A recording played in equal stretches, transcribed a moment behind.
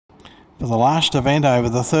for the last event over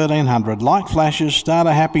the 1300. Like flashes,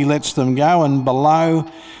 Starter Happy lets them go, and below,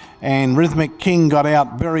 and Rhythmic King got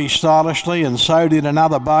out very stylishly, and so did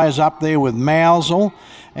Another Bay's up there with Mousel,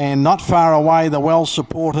 and not far away the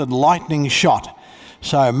well-supported Lightning Shot.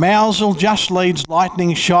 So Mousel just leads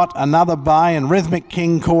Lightning Shot, Another Bay, and Rhythmic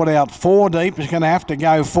King caught out 4 deep. He's going to have to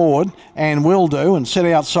go forward, and will do, and sit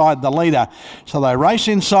outside the leader. So they race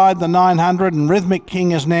inside the 900, and Rhythmic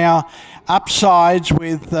King is now upsides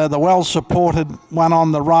with the well-supported one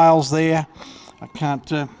on the rails there. I can't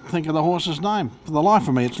think of the horse's name for the life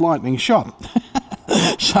of me. It's Lightning Shot.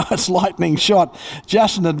 So it's Lightning Shot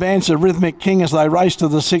just in advance of Rhythmic King as they race to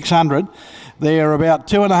the 600. They're about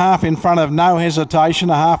 2.5 in front of No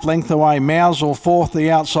Hesitation, a half length away Mousel, fourth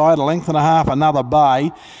the outside, a length and a half Another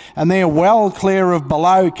Bay. And they're well clear of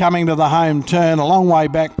below coming to the home turn, a long way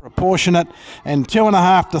back Proportionate, and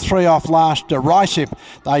 2.5 to 3 off last Derisive.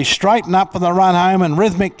 They straighten up for the run home, and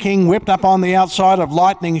Rhythmic King whipped up on the outside of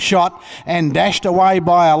Lightning Shot and dashed away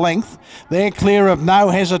by a length. They're clear of No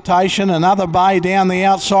Hesitation, Another Bay down the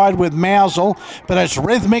outside with Mousel, but it's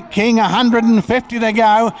Rhythmic King, 150 to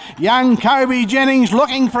go. Young Kobe Jennings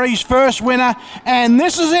looking for his first winner, and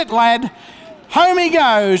this is it, lad. Home he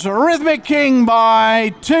goes, Rhythmic King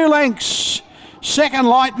by 2 lengths. Second,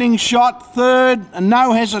 Lightning Shot. Third,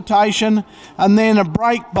 No Hesitation. And then a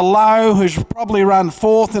break below, who's probably run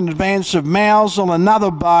fourth in advance of Mousel,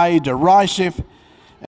 Another Bay, Derisive,